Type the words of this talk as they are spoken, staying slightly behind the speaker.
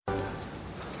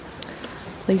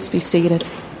Please be seated.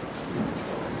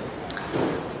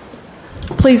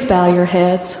 Please bow your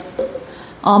heads.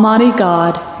 Almighty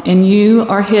God, in you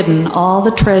are hidden all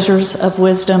the treasures of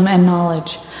wisdom and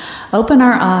knowledge. Open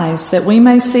our eyes that we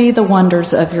may see the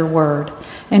wonders of your word,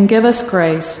 and give us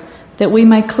grace that we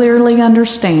may clearly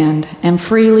understand and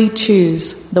freely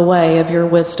choose the way of your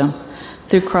wisdom.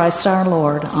 Through Christ our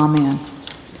Lord. Amen.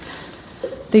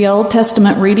 The Old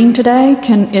Testament reading today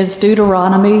is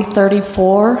Deuteronomy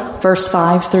 34, verse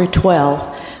 5 through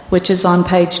 12, which is on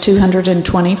page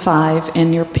 225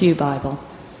 in your pew Bible.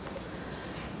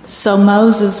 So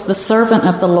Moses, the servant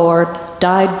of the Lord,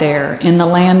 died there in the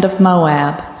land of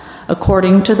Moab,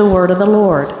 according to the word of the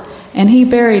Lord, and he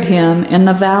buried him in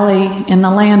the valley in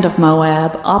the land of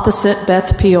Moab, opposite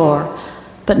Beth Peor,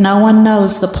 but no one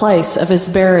knows the place of his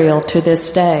burial to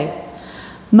this day.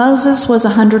 Moses was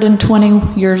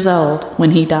 120 years old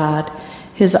when he died.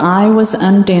 His eye was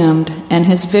undimmed and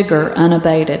his vigor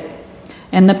unabated.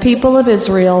 And the people of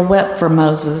Israel wept for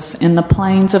Moses in the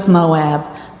plains of Moab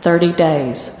 30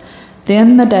 days.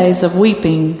 Then the days of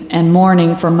weeping and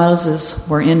mourning for Moses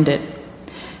were ended.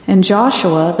 And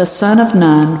Joshua, the son of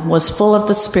Nun, was full of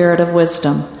the spirit of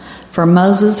wisdom, for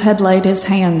Moses had laid his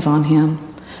hands on him.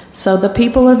 So the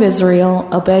people of Israel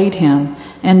obeyed him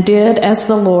and did as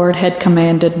the Lord had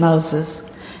commanded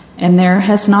Moses. And there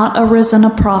has not arisen a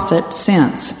prophet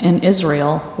since in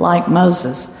Israel like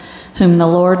Moses, whom the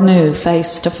Lord knew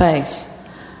face to face.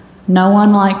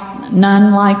 None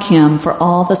like him for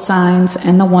all the signs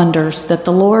and the wonders that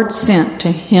the Lord sent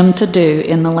to him to do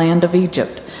in the land of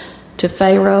Egypt, to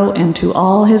Pharaoh and to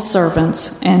all his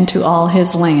servants and to all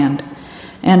his land,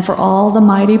 and for all the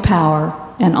mighty power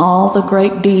and all the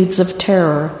great deeds of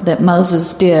terror that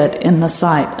Moses did in the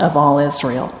sight of all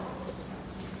Israel.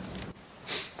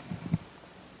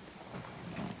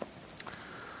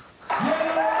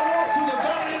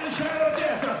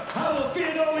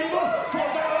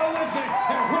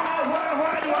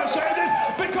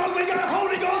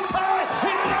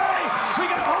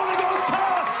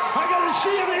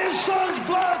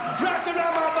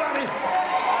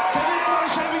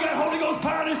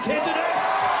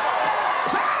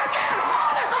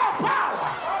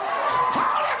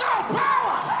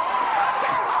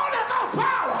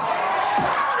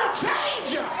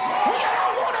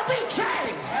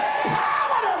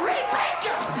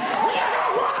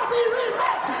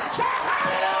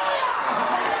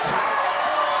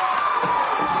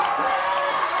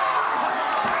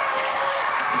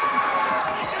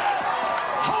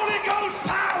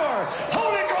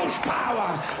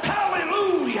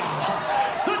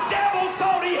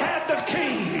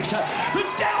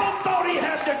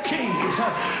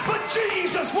 But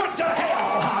Jesus went to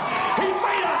hell. He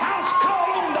made a house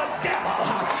call on the devil.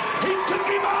 He took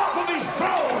him off of his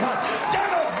throne,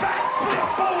 done a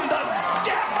backflip on the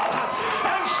devil,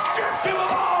 and stripped him of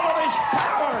all of his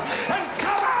power, and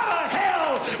come out of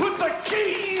hell with the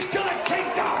keys to the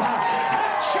kingdom.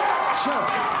 And church,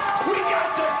 we got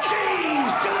the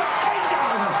keys to the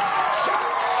kingdom.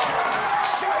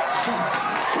 Church,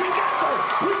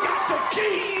 we got the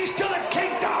keys to the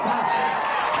kingdom.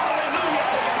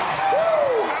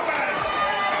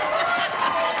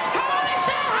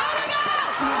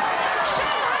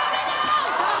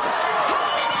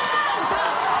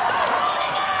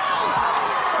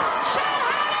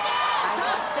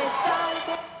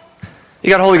 You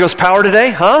got Holy Ghost power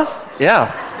today, huh?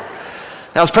 Yeah.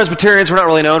 Now, as Presbyterians, we're not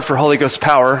really known for Holy Ghost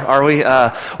power, are we?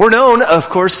 We're known, of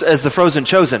course, as the frozen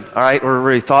chosen, all right? We're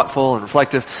very thoughtful and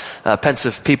reflective,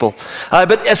 pensive people.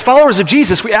 But as followers of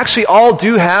Jesus, we actually all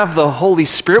do have the Holy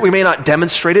Spirit. We may not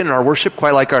demonstrate it in our worship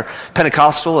quite like our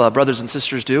Pentecostal brothers and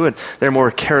sisters do in their more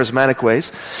charismatic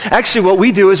ways. Actually, what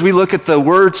we do is we look at the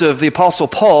words of the Apostle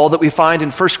Paul that we find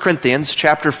in 1 Corinthians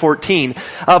chapter 14.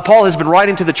 Paul has been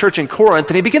writing to the church in Corinth,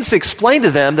 and he begins to explain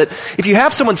to them that if you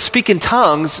have someone speak in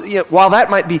tongues, while that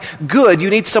might be good,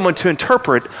 you need someone to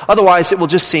interpret. Otherwise, it will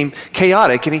just seem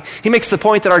chaotic. And he makes the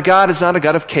point that our God is not a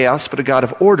God of chaos, but a God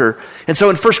of order. And so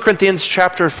in 1 Corinthians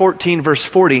chapter 14, verse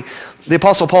 40, the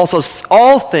Apostle Paul says,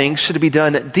 all things should be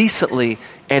done decently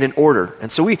and in order.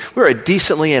 And so we're a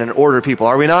decently and in order people,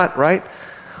 are we not, right?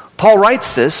 Paul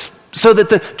writes this so that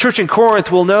the church in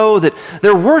Corinth will know that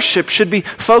their worship should be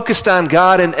focused on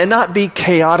God and not be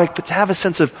chaotic, but to have a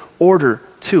sense of order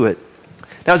to it.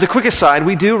 Now, as a quick aside,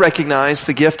 we do recognize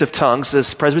the gift of tongues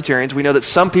as Presbyterians. We know that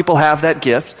some people have that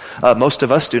gift. Most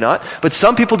of us do not. But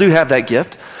some people do have that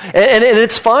gift. And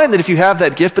it's fine that if you have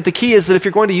that gift, but the key is that if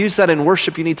you're going to use that in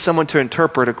worship, you need someone to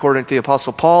interpret according to the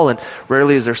Apostle Paul, and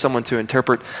rarely is there someone to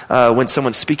interpret when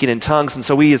someone's speaking in tongues. And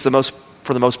so we, as the most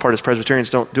for the most part, as Presbyterians,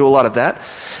 don't do a lot of that.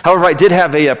 However, I did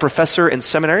have a professor in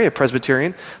seminary, a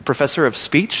Presbyterian professor of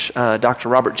speech, Dr.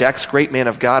 Robert Jacks, great man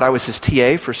of God. I was his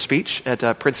TA for speech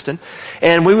at Princeton.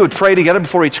 And we would pray together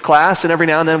before each class, and every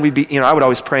now and then we'd be, I would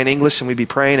always pray in English, and we'd be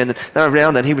praying, and then every now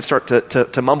and then he would start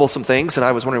to mumble some things, and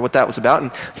I was wondering what that was about,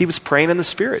 and he was praying in the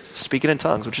Spirit, speaking in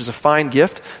tongues, which is a fine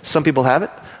gift. Some people have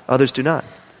it, others do not.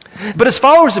 But as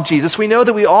followers of Jesus, we know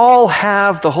that we all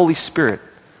have the Holy Spirit.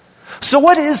 So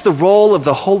what is the role of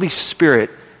the Holy Spirit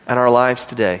in our lives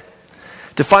today?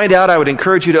 To find out, I would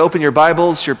encourage you to open your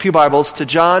Bibles, your pew Bibles, to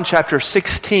John chapter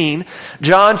 16.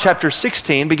 John chapter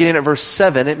 16, beginning at verse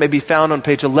 7. It may be found on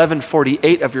page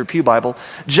 1148 of your pew Bible.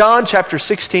 John chapter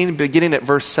 16, beginning at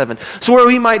verse 7. So where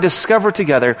we might discover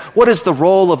together what is the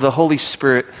role of the Holy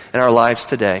Spirit in our lives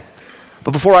today.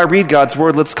 But before I read God's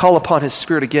Word, let's call upon His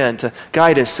Spirit again to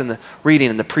guide us in the reading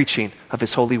and the preaching of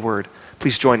His holy Word.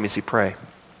 Please join me as we pray.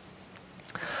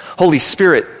 Holy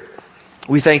Spirit,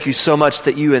 we thank you so much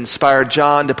that you inspired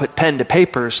John to put pen to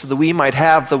paper so that we might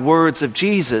have the words of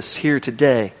Jesus here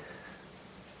today.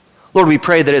 Lord, we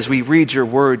pray that as we read your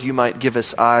word, you might give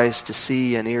us eyes to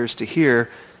see and ears to hear,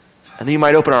 and that you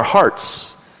might open our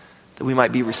hearts, that we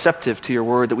might be receptive to your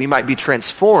word, that we might be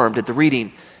transformed at the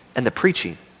reading and the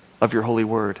preaching of your holy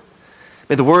word.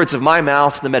 May the words of my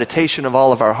mouth and the meditation of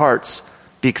all of our hearts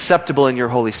be acceptable in your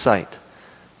holy sight.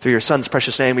 Through your Son's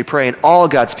precious name we pray, and all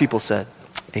God's people said,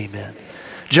 amen.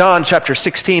 John chapter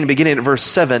 16, beginning at verse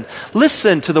 7.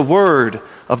 Listen to the word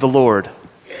of the Lord.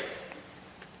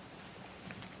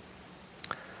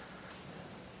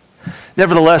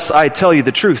 Nevertheless, I tell you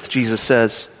the truth, Jesus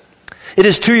says. It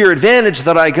is to your advantage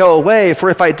that I go away,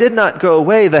 for if I did not go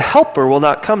away, the Helper will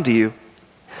not come to you.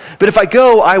 But if I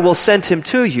go, I will send him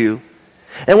to you.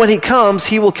 And when he comes,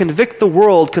 he will convict the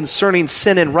world concerning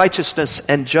sin and righteousness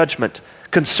and judgment.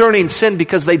 Concerning sin,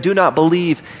 because they do not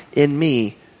believe in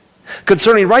me.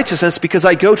 Concerning righteousness, because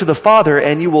I go to the Father,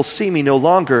 and you will see me no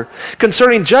longer.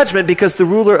 Concerning judgment, because the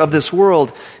ruler of this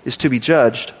world is to be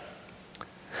judged.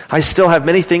 I still have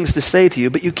many things to say to you,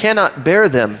 but you cannot bear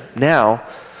them now.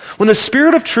 When the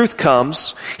Spirit of truth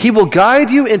comes, he will guide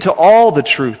you into all the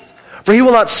truth. For he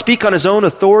will not speak on his own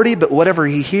authority, but whatever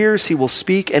he hears, he will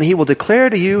speak, and he will declare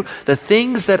to you the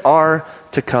things that are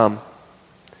to come.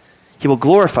 He will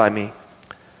glorify me,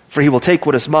 for he will take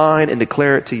what is mine and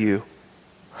declare it to you.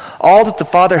 All that the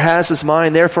Father has is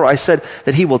mine, therefore I said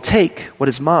that he will take what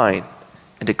is mine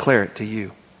and declare it to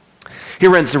you.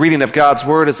 Here ends the reading of God's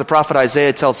word. As the prophet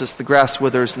Isaiah tells us, the grass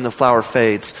withers and the flower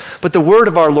fades, but the word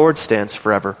of our Lord stands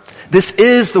forever. This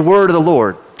is the word of the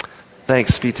Lord.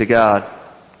 Thanks be to God.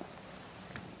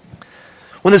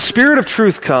 When the Spirit of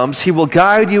truth comes, he will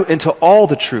guide you into all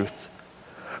the truth.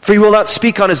 For he will not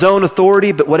speak on his own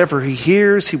authority, but whatever he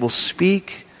hears, he will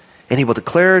speak, and he will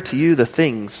declare to you the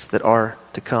things that are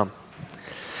to come.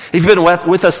 If you've been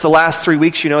with us the last 3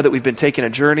 weeks, you know that we've been taking a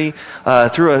journey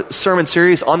through a sermon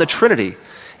series on the Trinity.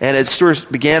 And as Stuart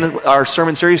began our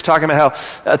sermon series talking about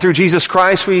how through Jesus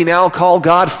Christ we now call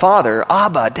God Father,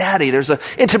 Abba, Daddy. There's an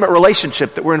intimate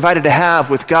relationship that we're invited to have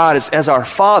with God as our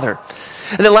Father.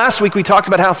 And then last week we talked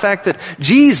about how the fact that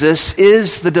Jesus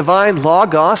is the divine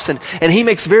Logos, and he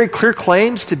makes very clear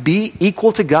claims to be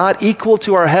equal to God, equal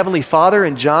to our Heavenly Father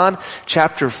in John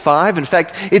chapter 5. In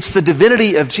fact, it's the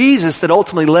divinity of Jesus that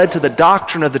ultimately led to the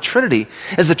doctrine of the Trinity.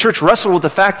 As the church wrestled with the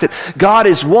fact that God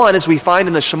is one, as we find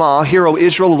in the Shema, Hear, O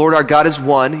Israel, the Lord our God is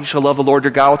one. You shall love the Lord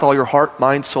your God with all your heart,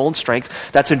 mind, soul, and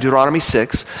strength. That's in Deuteronomy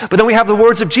 6. But then we have the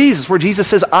words of Jesus, where Jesus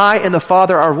says, I and the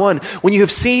Father are one. When you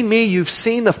have seen me, you've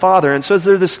seen the Father. And so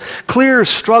there's this clear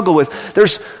struggle with,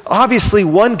 there's obviously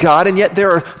one God, and yet there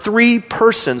are three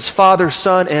persons, Father,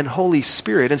 Son, and Holy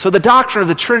Spirit. And so the doctrine of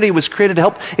the Trinity was created to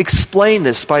help explain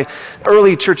this by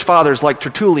early church fathers like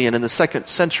Tertullian in the 2nd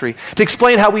century, to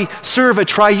explain how we serve a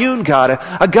triune God,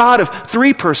 a God of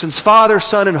three persons, Father,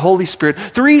 Son, and Holy Spirit,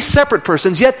 three separate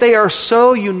persons, yet they are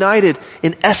so united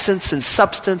in essence and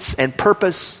substance and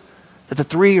purpose that the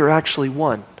three are actually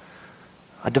one,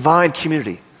 a divine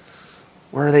community,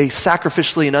 where they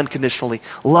sacrificially and unconditionally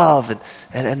love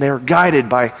and they're guided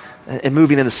by and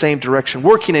moving in the same direction,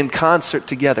 working in concert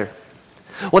together.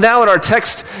 Well, now in our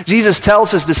text, Jesus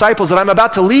tells his disciples that I'm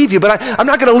about to leave you, but I'm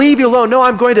not going to leave you alone. No,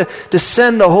 I'm going to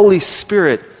send the Holy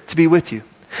Spirit to be with you.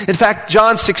 In fact,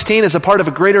 John 16 is a part of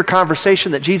a greater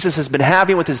conversation that Jesus has been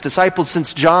having with his disciples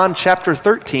since John chapter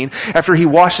 13, after he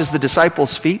washes the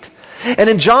disciples' feet.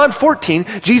 And in John 14,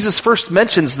 Jesus first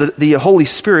mentions the Holy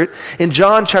Spirit in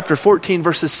John chapter 14,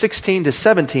 verses 16 to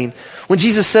 17, when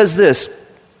Jesus says this,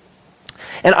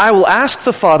 And I will ask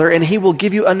the Father, and he will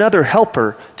give you another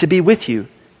helper to be with you,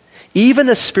 even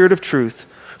the Spirit of truth,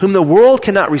 whom the world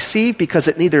cannot receive because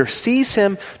it neither sees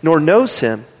him nor knows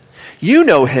him. You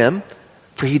know him,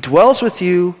 for he dwells with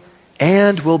you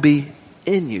and will be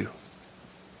in you.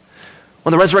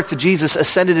 When the resurrected Jesus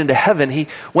ascended into heaven, he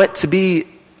went to be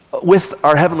with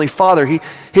our Heavenly Father.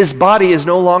 His body is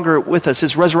no longer with us.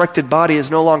 His resurrected body is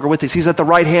no longer with us. He's at the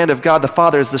right hand of God the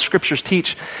Father, as the Scriptures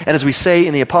teach and as we say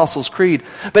in the Apostles' Creed.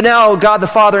 But now God the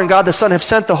Father and God the Son have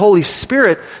sent the Holy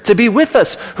Spirit to be with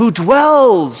us, who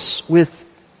dwells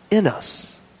within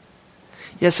us.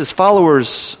 Yes, as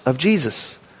followers of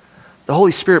Jesus, the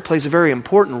Holy Spirit plays a very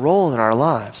important role in our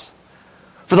lives.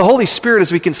 For the Holy Spirit,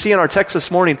 as we can see in our text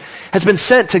this morning, has been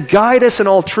sent to guide us in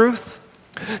all truth,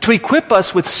 to equip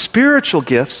us with spiritual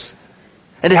gifts,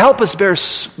 and to help us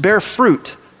bear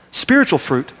fruit, spiritual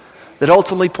fruit, that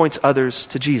ultimately points others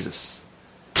to Jesus.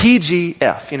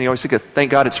 TGF. You always think of,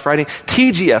 thank God it's Friday.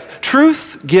 TGF.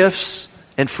 Truth, gifts,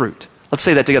 and fruit. Let's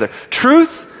say that together.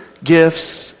 Truth,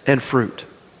 gifts, and fruit.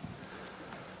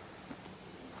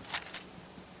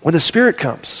 When the Spirit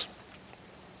comes,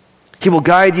 he will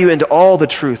guide you into all the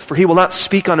truth, for he will not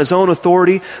speak on his own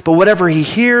authority, but whatever he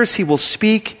hears, he will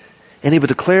speak, and he will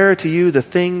declare to you the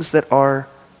things that are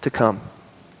to come.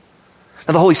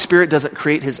 Now, the Holy Spirit doesn't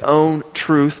create his own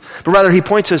truth, but rather he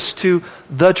points us to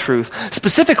the truth.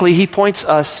 Specifically, he points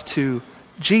us to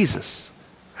Jesus.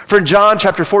 For in John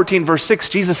chapter 14, verse 6,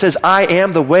 Jesus says, I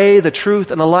am the way, the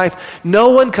truth, and the life. No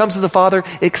one comes to the Father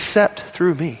except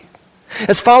through me.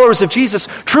 As followers of Jesus,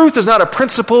 truth is not a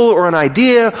principle or an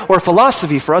idea or a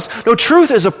philosophy for us. No,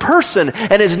 truth is a person,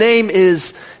 and his name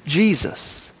is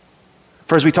Jesus.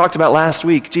 For as we talked about last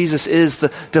week, Jesus is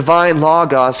the divine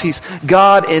Logos. He's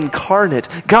God incarnate,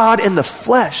 God in the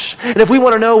flesh. And if we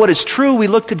want to know what is true, we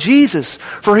look to Jesus,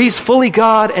 for he's fully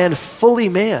God and fully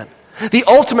man. The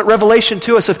ultimate revelation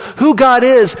to us of who God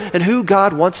is and who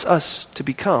God wants us to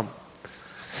become.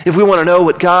 If we want to know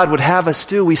what God would have us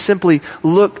do, we simply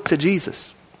look to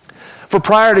Jesus. For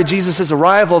prior to Jesus'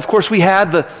 arrival, of course, we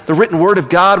had the written word of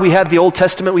God. We had the Old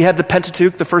Testament. We had the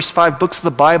Pentateuch, the first 5 books of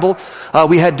the Bible.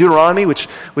 We had Deuteronomy, which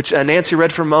Nancy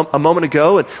read from a moment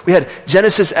ago. And we had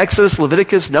Genesis, Exodus,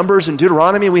 Leviticus, Numbers, and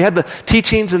Deuteronomy. We had the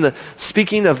teachings and the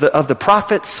speaking of the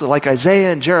prophets like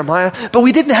Isaiah and Jeremiah. But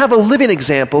we didn't have a living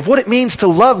example of what it means to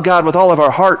love God with all of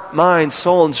our heart, mind,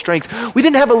 soul, and strength. We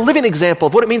didn't have a living example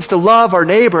of what it means to love our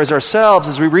neighbor as ourselves,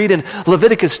 as we read in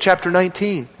Leviticus chapter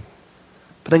 19.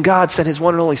 But then God sent his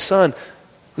one and only Son, who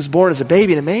was born as a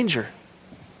baby in a manger.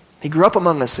 He grew up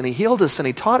among us, and he healed us, and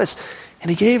he taught us, and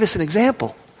he gave us an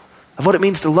example of what it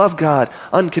means to love God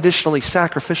unconditionally,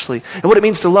 sacrificially, and what it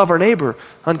means to love our neighbor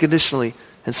unconditionally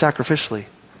and sacrificially,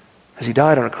 as he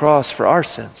died on a cross for our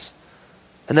sins.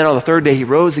 And then on the third day, he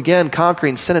rose again,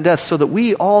 conquering sin and death, so that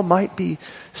we all might be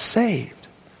saved.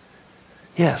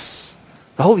 Yes,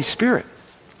 the Holy Spirit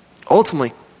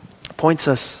ultimately points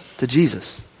us to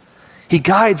Jesus. He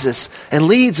guides us and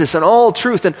leads us in all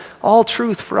truth, and all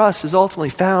truth for us is ultimately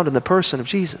found in the person of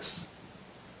Jesus.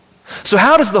 So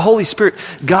how does the Holy Spirit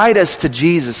guide us to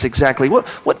Jesus exactly?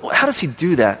 How does he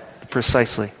do that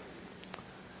precisely?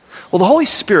 Well, the Holy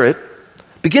Spirit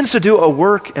begins to do a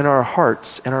work in our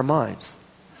hearts and our minds.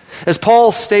 As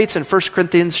Paul states in 1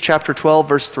 Corinthians chapter 12,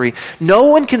 verse 3, no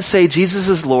one can say Jesus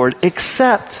is Lord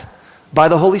except by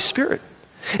the Holy Spirit.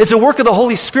 It's a work of the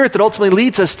Holy Spirit that ultimately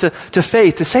leads us to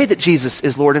faith, to say that Jesus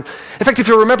is Lord. And in fact, if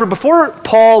you remember, before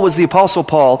Paul was the Apostle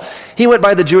Paul, he went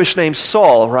by the Jewish name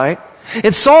Saul, right?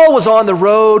 And Saul was on the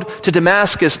road to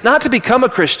Damascus, not to become a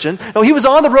Christian. No, he was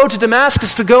on the road to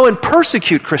Damascus to go and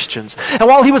persecute Christians. And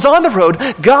while he was on the road,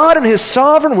 God in his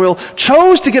sovereign will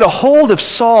chose to get a hold of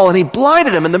Saul, and he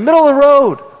blinded him in the middle of the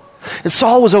road. And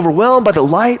Saul was overwhelmed by the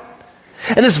light.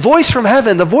 And this voice from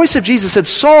heaven, the voice of Jesus said,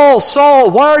 Saul,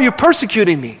 Saul, why are you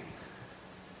persecuting me?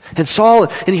 And Saul,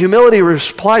 in humility,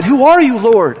 replied, who are you,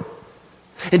 Lord?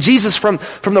 And Jesus, from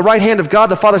the right hand of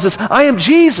God the Father, says, I am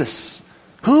Jesus,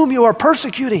 whom you are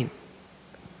persecuting.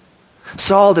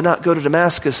 Saul did not go to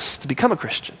Damascus to become a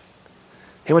Christian.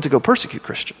 He went to go persecute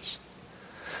Christians.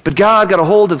 But God got a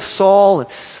hold of Saul, and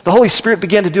the Holy Spirit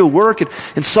began to do a work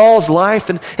in Saul's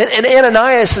life. And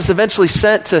Ananias is eventually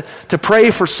sent to pray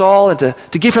for Saul and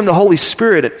to give him the Holy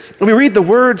Spirit. And we read the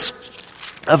words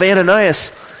of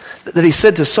Ananias that he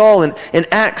said to Saul in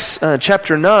Acts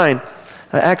chapter 9.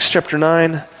 Acts chapter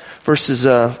 9, verses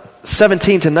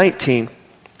 17 to 19.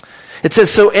 It says,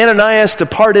 so Ananias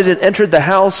departed and entered the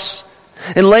house,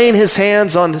 and laying his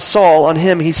hands on Saul, on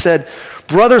him, he said,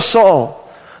 Brother Saul,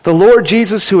 the Lord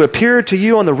Jesus, who appeared to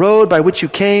you on the road by which you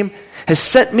came, has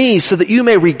sent me so that you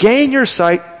may regain your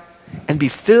sight and be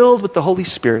filled with the Holy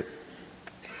Spirit.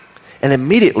 And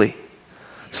immediately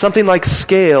Something like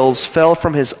scales fell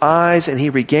from his eyes, and he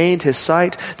regained his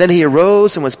sight. Then he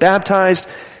arose and was baptized,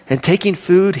 and taking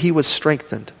food, he was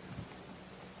strengthened.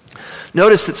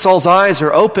 Notice that Saul's eyes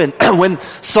are open when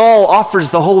Saul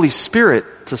offers the Holy Spirit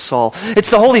to Saul. It's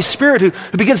the Holy Spirit who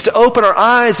begins to open our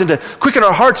eyes and to quicken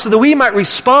our hearts so that we might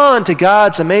respond to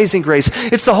God's amazing grace.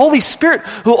 It's the Holy Spirit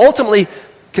who ultimately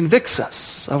convicts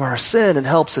us of our sin and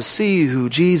helps us see who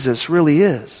Jesus really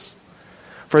is.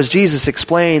 For as Jesus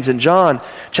explains in John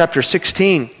chapter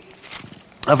 16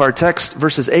 of our text,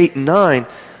 verses 8 and 9,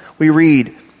 we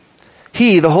read,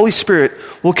 He, the Holy Spirit,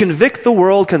 will convict the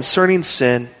world concerning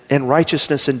sin and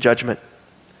righteousness and judgment.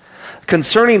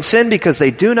 Concerning sin, because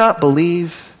they do not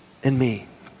believe in me.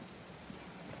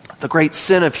 The great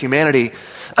sin of humanity,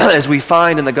 as we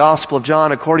find in the Gospel of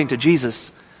John according to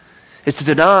Jesus, is to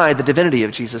deny the divinity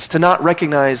of Jesus, to not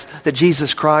recognize that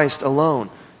Jesus Christ alone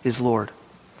is Lord.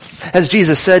 As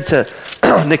Jesus said to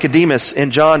Nicodemus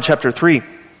in John chapter 3,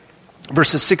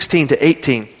 verses 16 to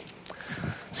 18.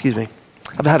 Excuse me.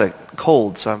 I've had a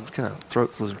cold, so I'm kind of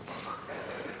throat loser.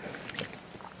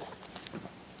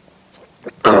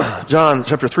 John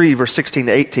chapter 3, verse 16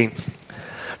 to 18.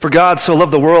 For God so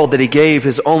loved the world that he gave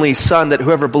his only Son, that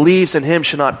whoever believes in him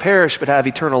should not perish but have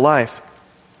eternal life.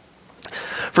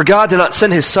 For God did not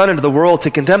send his Son into the world to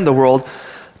condemn the world,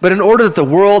 but in order that the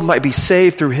world might be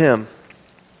saved through him.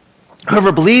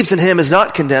 Whoever believes in him is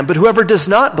not condemned, but whoever does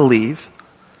not believe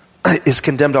is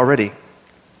condemned already,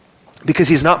 because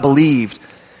he has not believed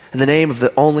in the name of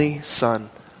the only Son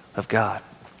of God.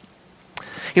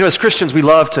 You know, as Christians, we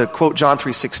love to quote John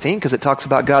 3:16 because it talks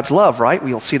about God's love, right?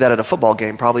 We'll see that at a football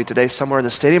game probably today somewhere in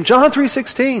the stadium. John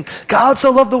 3:16, God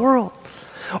so loved the world.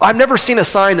 I've never seen a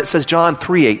sign that says John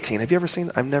 3:18. Have you ever seen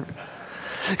that? I've never.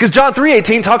 Because John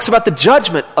 3:18 talks about the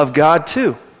judgment of God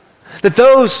too. That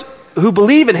those who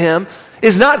believe in him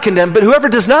is not condemned, but whoever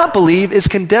does not believe is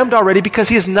condemned already because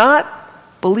he has not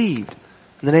believed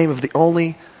in the name of the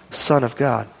only Son of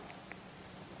God.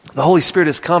 The Holy Spirit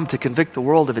has come to convict the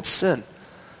world of its sin,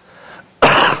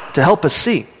 to help us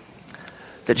see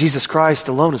that Jesus Christ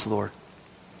alone is Lord,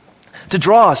 to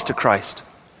draw us to Christ.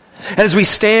 And as we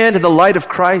stand in the light of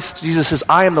Christ, Jesus says,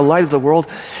 I am the light of the world.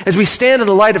 As we stand in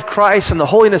the light of Christ and the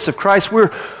holiness of Christ,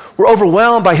 we're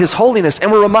overwhelmed by his holiness,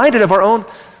 and we're reminded of our own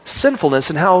sinfulness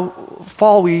and how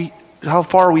far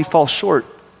we fall short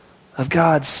of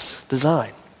God's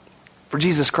design. For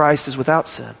Jesus Christ is without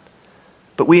sin.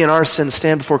 But we in our sin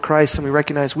stand before Christ and we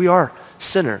recognize we are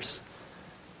sinners.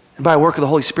 And by a work of the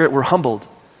Holy Spirit, we're humbled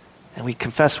and we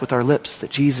confess with our lips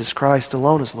that Jesus Christ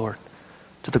alone is Lord,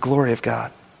 to the glory of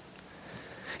God.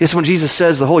 Yes, when Jesus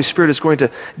says the Holy Spirit is going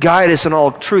to guide us in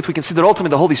all truth, we can see that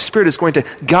ultimately the Holy Spirit is going to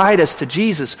guide us to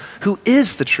Jesus, who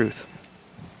is the truth.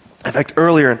 In fact,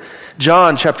 earlier in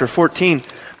John chapter 14,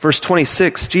 verse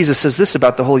 26, Jesus says this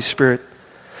about the Holy Spirit.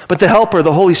 But the Helper,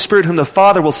 the Holy Spirit, whom the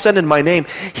Father will send in my name,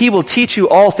 he will teach you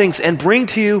all things and bring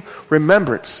to you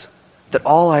remembrance that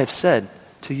all I have said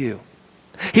to you.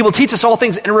 He will teach us all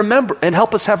things and remember and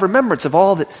help us have remembrance of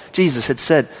all that Jesus had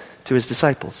said to his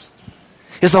disciples.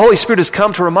 Yes, the Holy Spirit has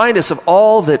come to remind us of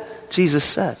all that Jesus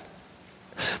said.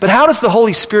 But how does the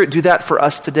Holy Spirit do that for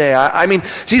us today? I mean,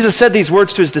 Jesus said these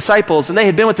words to his disciples, and they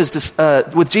had been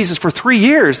with Jesus for 3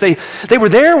 years. They were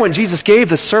there when Jesus gave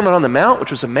the Sermon on the Mount,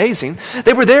 which was amazing.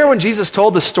 They were there when Jesus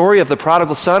told the story of the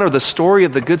prodigal son or the story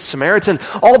of the Good Samaritan,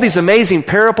 all these amazing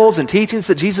parables and teachings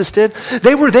that Jesus did.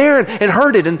 They were there and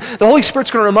heard it, and the Holy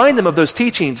Spirit's going to remind them of those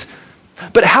teachings.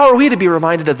 But how are we to be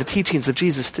reminded of the teachings of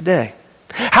Jesus today?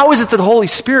 How is it that the Holy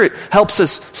Spirit helps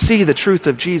us see the truth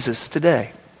of Jesus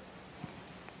today?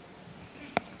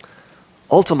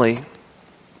 Ultimately,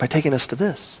 by taking us to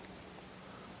this,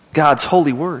 God's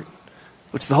holy word,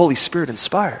 which the Holy Spirit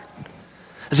inspired.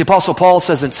 As the Apostle Paul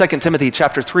says in 2 Timothy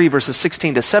chapter 3, verses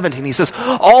 16 to 17, he says,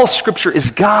 all scripture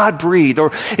is God-breathed,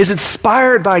 or is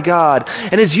inspired by God,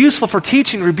 and is useful for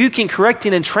teaching, rebuking,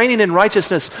 correcting, and training in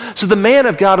righteousness, so the man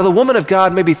of God or the woman of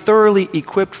God may be thoroughly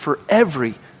equipped for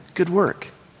every good work.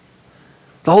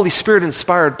 The Holy Spirit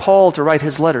inspired Paul to write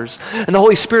his letters, and the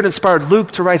Holy Spirit inspired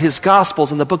Luke to write his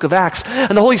Gospels in the book of Acts,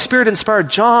 and the Holy Spirit inspired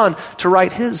John to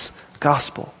write his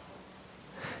Gospel.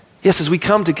 Yes, as we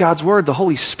come to God's Word, the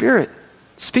Holy Spirit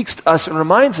speaks to us and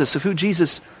reminds us of who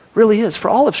Jesus really is, for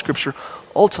all of Scripture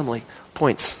ultimately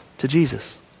points to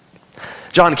Jesus.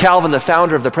 John Calvin, the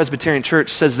founder of the Presbyterian Church,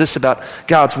 says this about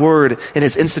God's Word in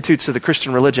his Institutes of the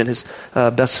Christian Religion, his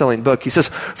best-selling book. He says,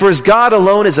 for as God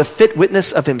alone is a fit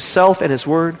witness of himself and his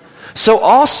Word, so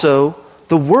also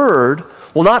the Word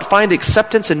will not find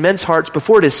acceptance in men's hearts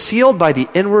before it is sealed by the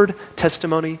inward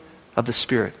testimony of the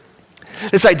Spirit.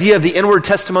 This idea of the inward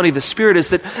testimony of the Spirit is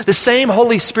that the same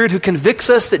Holy Spirit who convicts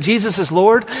us that Jesus is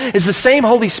Lord is the same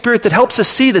Holy Spirit that helps us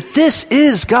see that this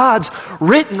is God's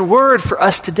written word for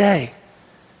us today.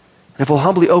 And if we'll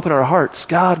humbly open our hearts,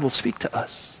 God will speak to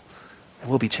us and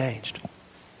we'll be changed.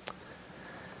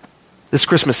 This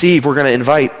Christmas Eve, we're going to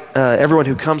invite everyone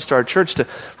who comes to our church to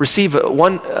receive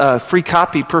one free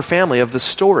copy per family of the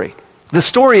story. The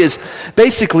story is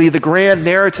basically the grand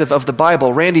narrative of the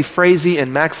Bible. Randy Frazee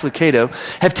and Max Lucado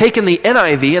have taken the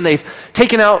NIV and they've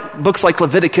taken out books like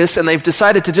Leviticus and they've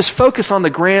decided to just focus on the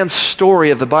grand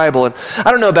story of the Bible. And I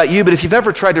don't know about you, but if you've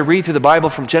ever tried to read through the Bible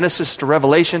from Genesis to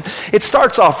Revelation, it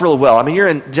starts off real well. I mean, you're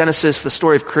in Genesis, the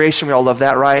story of creation. We all love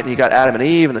that, right? And you got Adam and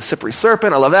Eve and the slippery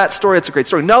serpent. I love that story. It's a great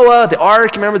story. Noah, the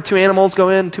ark. You remember the two animals go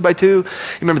in 2 by 2? You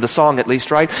remember the song at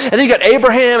least, right? And then you got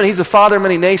Abraham and he's the father of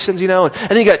many nations, and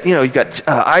then you got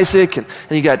Isaac, and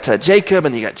then you got Jacob,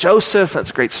 and you got Joseph.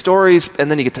 That's great stories.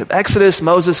 And then you get to Exodus,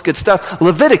 Moses, good stuff.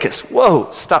 Leviticus, whoa,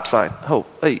 stop sign. Oh,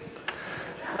 hey.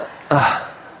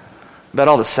 About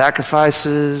all the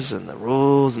sacrifices and the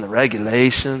rules and the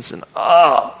regulations, and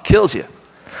kills you.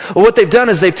 Well, what they've done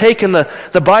is they've taken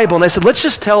the Bible and they said, let's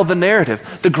just tell the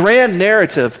narrative, the grand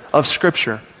narrative of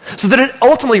Scripture, so that it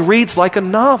ultimately reads like a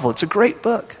novel. It's a great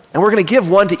book. And we're going to give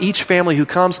one to each family who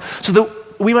comes so that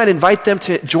we might invite them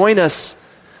to join us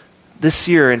this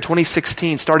year in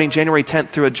 2016, starting January 10th,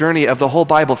 through a journey of the whole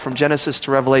Bible from Genesis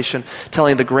to Revelation,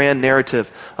 telling the grand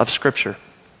narrative of Scripture.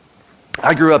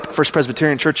 I grew up at First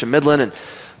Presbyterian Church in Midland, and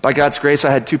by God's grace,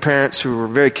 I had two parents who were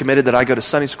very committed that I go to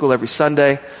Sunday school every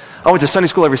Sunday. I went to Sunday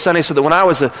school every Sunday so that when I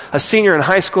was a senior in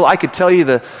high school, I could tell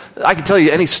you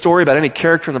any story about any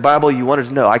character in the Bible you wanted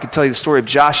to know. I could tell you the story of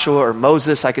Joshua or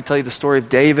Moses. I could tell you the story of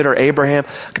David or Abraham.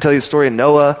 I could tell you the story of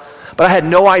Noah. But I had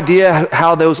no idea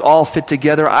how those all fit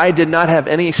together. I did not have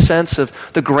any sense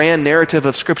of the grand narrative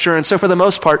of Scripture. And so for the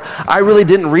most part, I really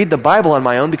didn't read the Bible on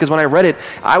my own, because when I read it,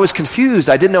 I was confused.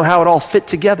 I didn't know how it all fit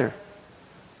together.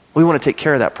 We want to take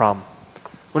care of that problem.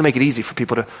 We want to make it easy for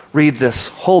people to read this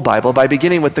whole Bible by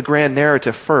beginning with the grand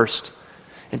narrative first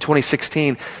in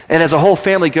 2016. And as a whole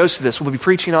family goes through this, we'll be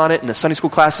preaching on it, and the Sunday school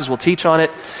classes will teach on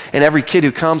it, and every kid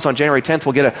who comes on January 10th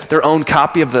will get their own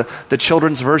copy of the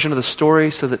children's version of the story,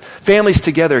 so that families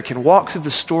together can walk through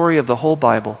the story of the whole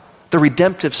Bible, the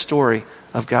redemptive story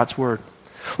of God's Word.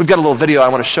 We've got a little video I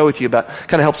want to show with you about,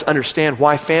 kind of helps understand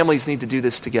why families need to do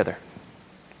this together.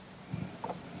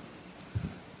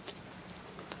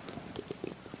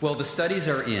 Well, the studies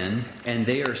are in, and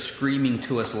they are screaming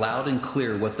to us loud and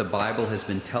clear what the Bible has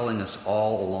been telling us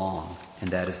all along,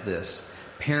 and that is this: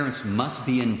 parents must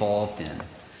be involved in.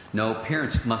 No,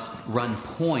 parents must run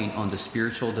point on the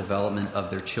spiritual development of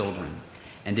their children.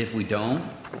 And if we don't,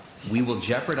 we will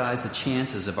jeopardize the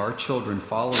chances of our children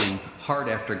following hard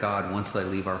after God once they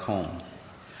leave our home.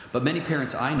 But many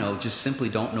parents I know just simply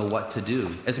don't know what to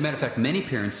do. As a matter of fact, many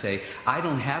parents say, I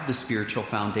don't have the spiritual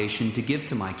foundation to give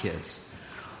to my kids.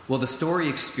 Well, the story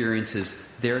experience is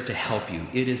there to help you.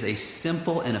 It is a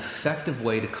simple and effective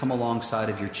way to come alongside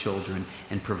of your children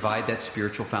and provide that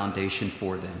spiritual foundation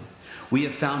for them. We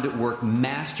have found it work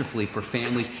masterfully for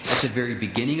families at the very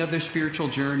beginning of their spiritual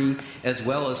journey, as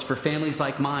well as for families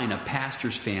like mine, a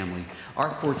pastor's family. Our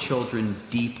 4 children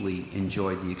deeply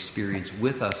enjoyed the experience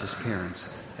with us as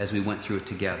parents as we went through it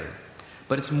together.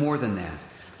 But it's more than that.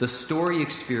 The story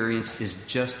experience is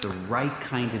just the right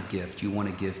kind of gift you want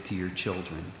to give to your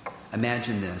children.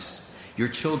 Imagine this: your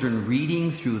children reading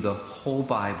through the whole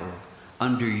Bible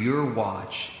under your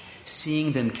watch,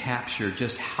 seeing them capture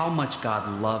just how much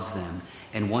God loves them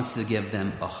and wants to give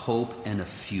them a hope and a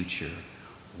future.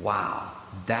 Wow,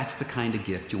 that's the kind of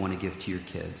gift you want to give to your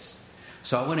kids.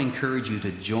 So I want to encourage you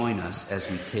to join us as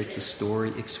we take the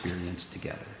story experience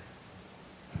together.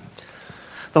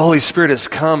 The Holy Spirit has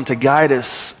come to guide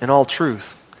us in all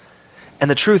truth. And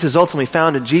the truth is ultimately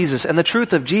found in Jesus. And the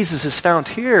truth of Jesus is found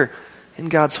here in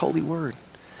God's holy word.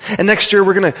 And next year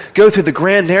we're going to go through the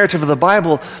grand narrative of the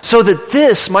Bible so that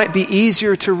this might be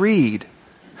easier to read.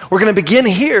 We're going to begin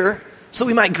here so that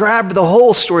we might grab the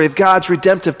whole story of God's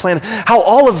redemptive plan, how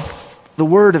all of the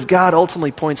word of God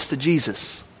ultimately points to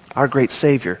Jesus, our great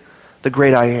Savior, the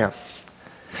great I am.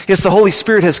 Yes, the Holy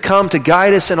Spirit has come to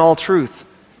guide us in all truth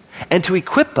and to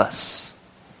equip us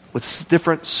with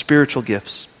different spiritual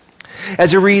gifts.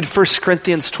 As you read 1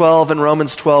 Corinthians 12 and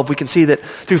Romans 12, we can see that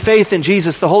through faith in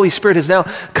Jesus, the Holy Spirit has now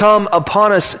come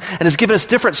upon us and has given us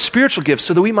different spiritual gifts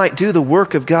so that we might do the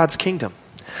work of God's kingdom.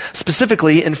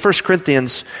 Specifically, in 1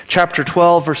 Corinthians chapter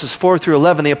 12, verses 4 through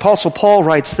 11, the Apostle Paul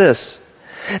writes this: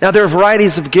 Now there are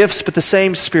varieties of gifts, but the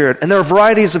same Spirit. And there are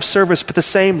varieties of service, but the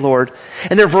same Lord.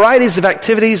 And there are varieties of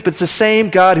activities, but it's the same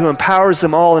God who empowers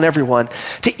them all and everyone.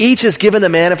 To each is given the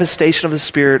manifestation of the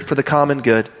Spirit for the common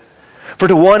good. For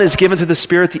to one is given through the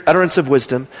Spirit the utterance of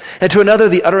wisdom, and to another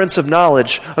the utterance of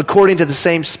knowledge, according to the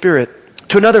same Spirit.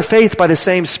 To another faith by the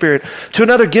same Spirit. To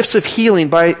another gifts of healing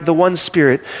by the one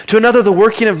Spirit. To another the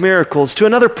working of miracles. To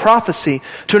another prophecy.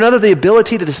 To another the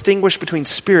ability to distinguish between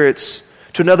spirits.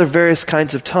 To another various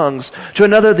kinds of tongues. To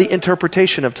another the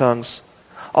interpretation of tongues.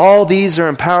 All these are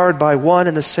empowered by one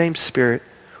and the same Spirit,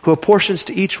 who apportions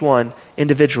to each one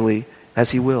individually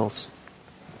as he wills.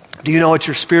 Do you know what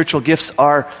your spiritual gifts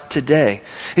are today?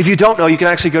 If you don't know, you can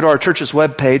actually go to our church's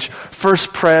webpage,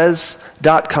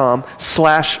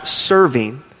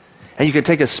 firstpres.com/serving, and you can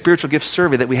take a spiritual gift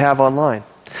survey that we have online.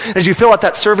 As you fill out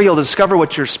that survey, you'll discover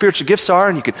what your spiritual gifts are,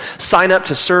 and you can sign up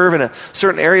to serve in a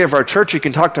certain area of our church. You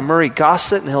can talk to Murray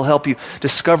Gossett, and he'll help you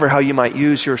discover how you might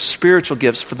use your spiritual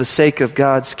gifts for the sake of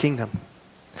God's kingdom.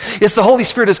 Yes, the Holy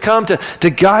Spirit has come to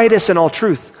guide us in all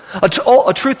truth, a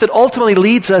truth that ultimately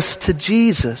leads us to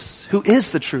Jesus, who is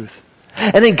the truth.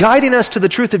 And in guiding us to the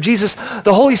truth of Jesus,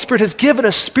 the Holy Spirit has given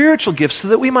us spiritual gifts so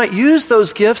that we might use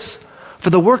those gifts for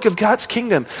the work of God's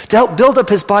kingdom, to help build up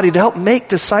his body, to help make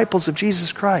disciples of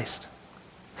Jesus Christ.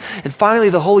 And finally,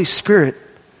 the Holy Spirit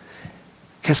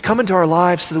has come into our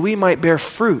lives so that we might bear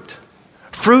fruit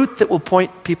that will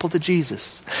point people to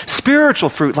Jesus. Spiritual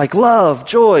fruit like love,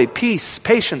 joy, peace,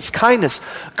 patience, kindness,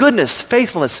 goodness,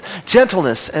 faithfulness,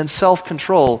 gentleness, and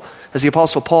self-control, as the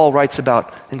Apostle Paul writes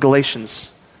about in Galatians.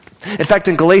 In fact,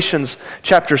 in Galatians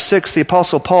chapter 6, the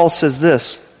Apostle Paul says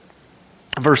this,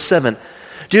 verse 7,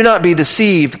 "Do not be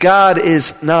deceived, God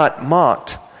is not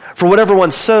mocked. For whatever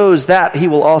one sows, that he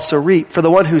will also reap. For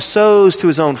the one who sows to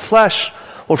his own flesh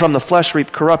will from the flesh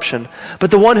reap corruption. But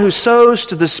the one who sows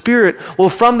to the Spirit will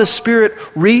from the Spirit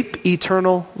reap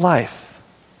eternal life."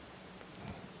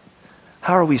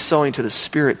 How are we sowing to the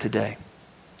Spirit today?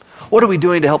 What are we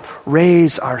doing to help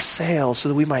raise our sails so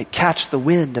that we might catch the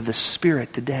wind of the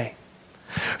Spirit today?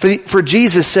 For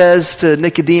Jesus says to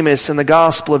Nicodemus in the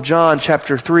Gospel of John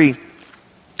chapter 3,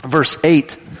 verse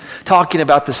 8, talking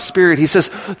about the Spirit, he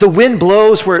says, "The wind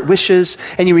blows where it wishes,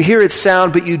 and you hear its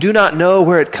sound, but you do not know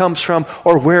where it comes from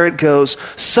or where it goes.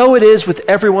 So it is with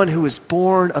everyone who is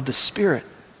born of the Spirit."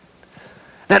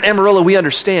 Now in Amarillo, we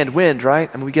understand wind,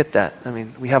 right? I mean, we get that. I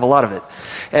mean, we have a lot of it.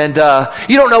 And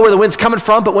you don't know where the wind's coming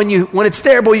from, but when it's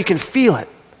there, boy, you can feel it.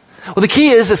 Well, the key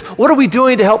is what are we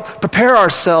doing to help prepare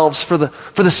ourselves for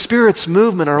the Spirit's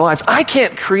movement in our lives? I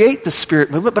can't create the Spirit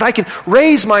movement, but I can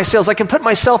raise my sails. I can put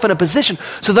myself in a position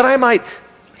so that I might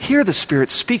hear the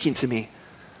Spirit speaking to me,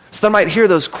 so that I might hear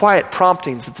those quiet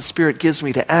promptings that the Spirit gives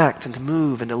me to act and to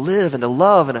move and to live and to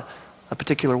love in a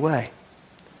particular way.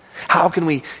 How can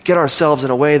we get ourselves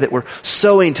in a way that we're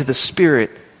sowing to the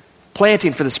Spirit,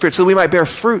 planting for the Spirit, so that we might bear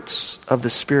fruits of the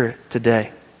Spirit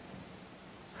today?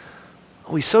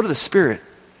 We sow to the Spirit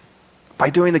by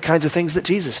doing the kinds of things that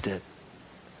Jesus did.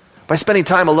 By spending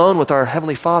time alone with our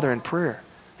Heavenly Father in prayer,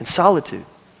 in solitude,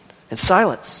 in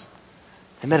silence,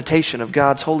 in meditation of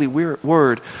God's holy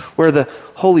word, where the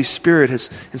Holy Spirit has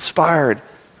inspired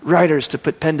writers to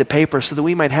put pen to paper so that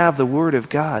we might have the Word of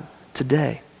God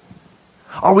today.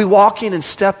 Are we walking in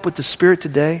step with the Spirit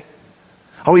today?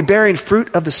 Are we bearing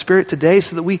fruit of the Spirit today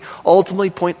so that we ultimately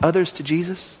point others to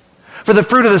Jesus? For the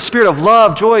fruit of the Spirit of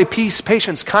love, joy, peace,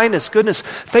 patience, kindness, goodness,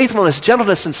 faithfulness,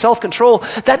 gentleness, and self-control,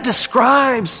 that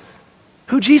describes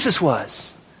who Jesus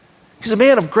was. He's a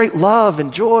man of great love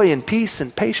and joy and peace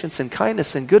and patience and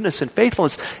kindness and goodness and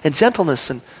faithfulness and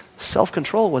gentleness and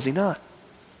self-control, was he not?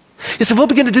 Yes, if we'll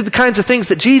begin to do the kinds of things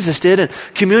that Jesus did in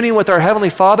communing with our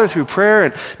Heavenly Father through prayer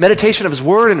and meditation of His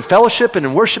Word and fellowship and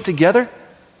in worship together,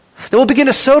 then we'll begin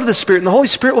to sow to the Spirit, and the Holy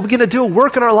Spirit will begin to do a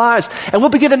work in our lives, and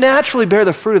we'll begin to naturally bear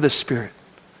the fruit of the Spirit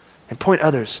and point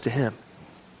others to Him.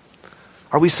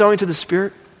 Are we sowing to the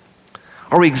Spirit?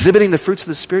 Are we exhibiting the fruits of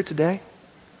the Spirit today?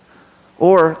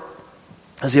 Or,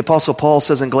 as the Apostle Paul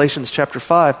says in Galatians chapter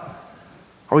 5,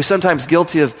 are we sometimes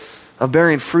guilty of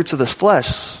bearing fruits of the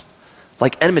flesh,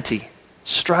 like enmity,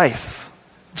 strife,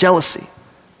 jealousy,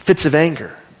 fits of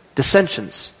anger,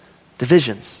 dissensions,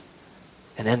 divisions,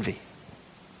 and envy?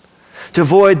 To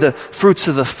avoid the fruits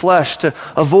of the flesh, to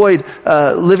avoid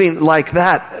living like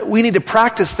that, we need to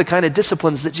practice the kind of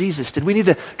disciplines that Jesus did. We need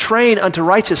to train unto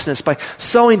righteousness by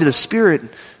sowing to the Spirit,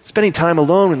 and spending time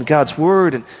alone in God's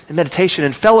Word and meditation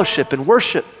and fellowship and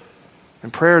worship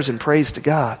and prayers and praise to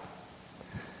God.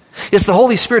 Yes, the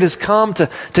Holy Spirit has come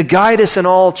to guide us in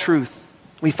all truth.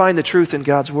 We find the truth in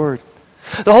God's Word.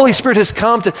 The Holy Spirit has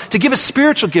come to give us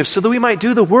spiritual gifts so that we might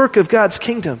do the work of God's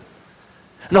kingdom.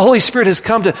 And the Holy Spirit has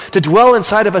come to dwell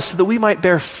inside of us so that we might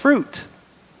bear fruit.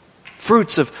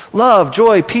 Fruits of love,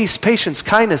 joy, peace, patience,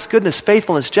 kindness, goodness,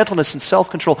 faithfulness, gentleness, and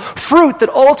self-control. Fruit that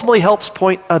ultimately helps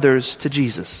point others to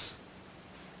Jesus.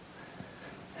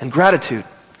 And gratitude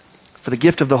for the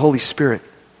gift of the Holy Spirit.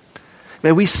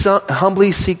 May we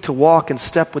humbly seek to walk in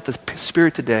step with the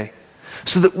Spirit today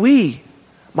so that we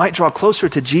might draw closer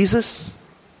to Jesus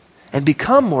and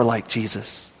become more like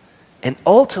Jesus and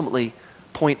ultimately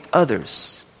point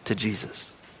others to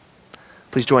Jesus.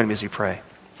 Please join me as we pray.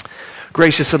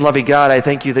 Gracious and loving God, I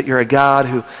thank you that you're a God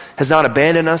who has not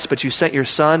abandoned us, but you sent your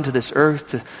Son to this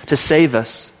earth to save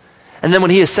us. And then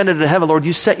when he ascended into heaven, Lord,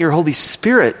 you sent your Holy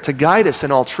Spirit to guide us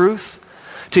in all truth,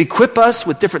 to equip us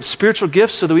with different spiritual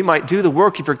gifts so that we might do the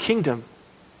work of your kingdom,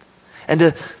 and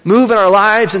to move in our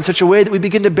lives in such a way that we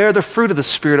begin to bear the fruit of the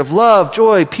Spirit of love,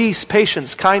 joy, peace,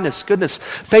 patience, kindness, goodness,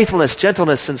 faithfulness,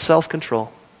 gentleness, and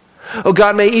self-control. Oh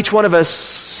God, may each one of us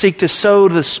seek to sow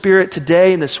the Spirit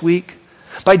today and this week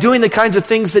by doing the kinds of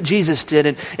things that Jesus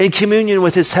did in communion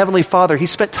with his heavenly Father. He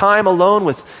spent time alone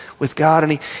with God,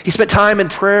 and he spent time in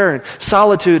prayer and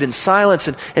solitude and silence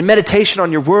and meditation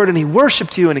on your word, and he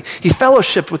worshiped you, and he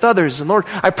fellowshiped with others. And Lord,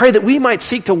 I pray that we might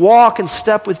seek to walk in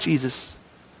step with Jesus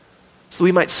so that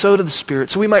we might sow to the Spirit,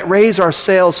 so we might raise our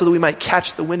sails, so that we might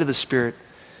catch the wind of the Spirit,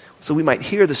 so we might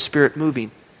hear the Spirit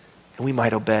moving, and we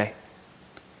might obey.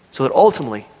 So that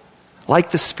ultimately,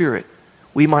 like the Spirit,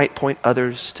 we might point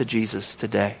others to Jesus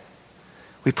today.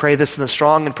 We pray this in the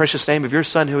strong and precious name of your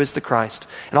Son, who is the Christ.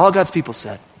 And all God's people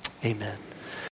said, amen.